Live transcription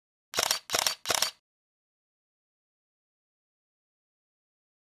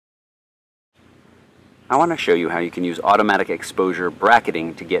I want to show you how you can use automatic exposure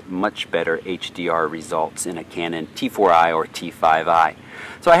bracketing to get much better HDR results in a Canon T4i or T5i.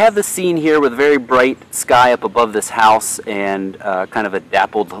 So I have this scene here with very bright sky up above this house and kind of a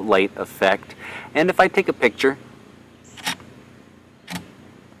dappled light effect. And if I take a picture,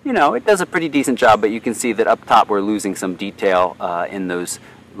 you know, it does a pretty decent job, but you can see that up top we're losing some detail in those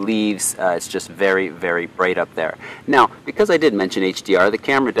leaves. It's just very, very bright up there. Now, because I did mention HDR, the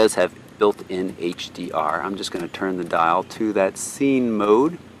camera does have built-in HDR. I'm just going to turn the dial to that scene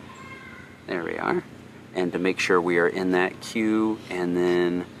mode. There we are. And to make sure we are in that queue, and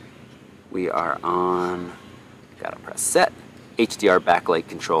then we are on, gotta press set, HDR backlight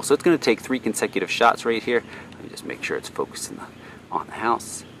control. So it's going to take 3 consecutive shots right here. Let me just make sure it's focused on the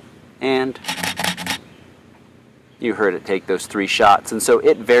house. And you heard it take those 3 shots, and so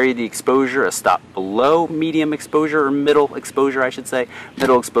it varied the exposure, a stop below medium exposure, or middle exposure I should say,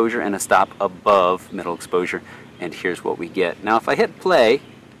 middle exposure, and a stop above middle exposure, and here's what we get. Now if I hit play,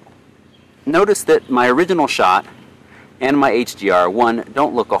 notice that my original shot and my HDR, one,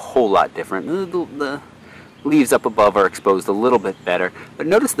 don't look a whole lot different. The leaves up above are exposed a little bit better, but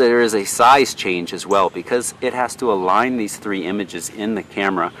notice there is a size change as well because it has to align these 3 images in the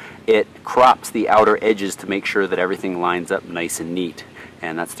camera. It crops the outer edges to make sure that everything lines up nice and neat,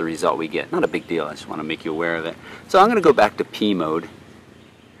 and that's the result we get. Not a big deal, I just want to make you aware of it. So I'm going to go back to P mode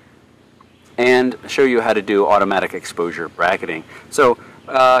and show you how to do automatic exposure bracketing. So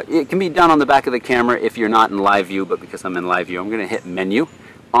it can be done on the back of the camera if you're not in live view, but because I'm in live view, I'm going to hit menu.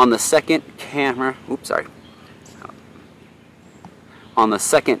 On the second camera, on the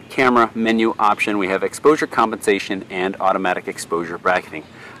second camera menu option, we have exposure compensation and automatic exposure bracketing.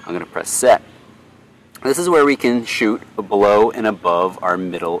 I'm going to press set. This is where we can shoot below and above our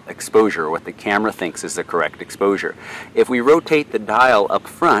middle exposure, what the camera thinks is the correct exposure. If we rotate the dial up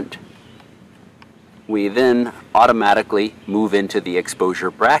front, we then automatically move into the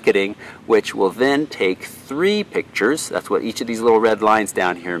exposure bracketing, which will then take 3 pictures. That's what each of these little red lines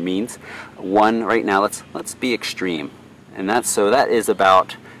down here means. One right now, let's be extreme. And that is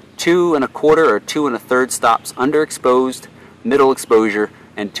about 2 1/4 or 2 1/3 stops underexposed, middle exposure,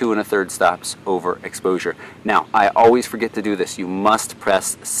 and 2 1/3 stops over exposure. Now, I always forget to do this. You must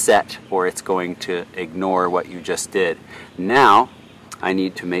press set or it's going to ignore what you just did. Now, I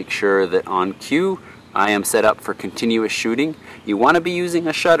need to make sure that on cue, I am set up for continuous shooting. You want to be using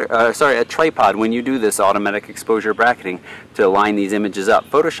a tripod when you do this automatic exposure bracketing to line these images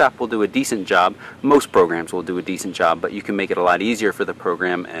up. Photoshop will do a decent job. Most programs will do a decent job, but you can make it a lot easier for the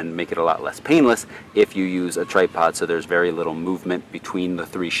program and make it a lot less painless if you use a tripod, so there's very little movement between the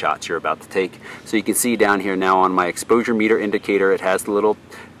 3 shots you're about to take. So you can see down here now on my exposure meter indicator, it has the little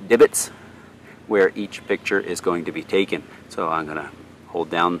divots where each picture is going to be taken. So I'm going to hold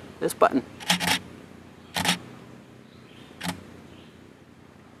down this button.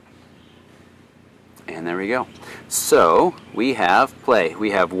 And there we go. So we have play.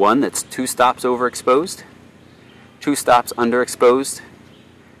 We have one that's 2 stops overexposed, 2 stops underexposed,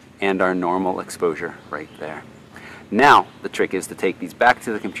 and our normal exposure right there. Now the trick is to take these back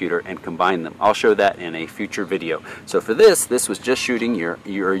to the computer and combine them. I'll show that in a future video. So for this was just shooting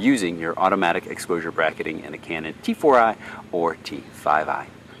you're using your automatic exposure bracketing in a Canon T4i or T5i.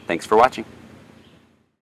 Thanks for watching.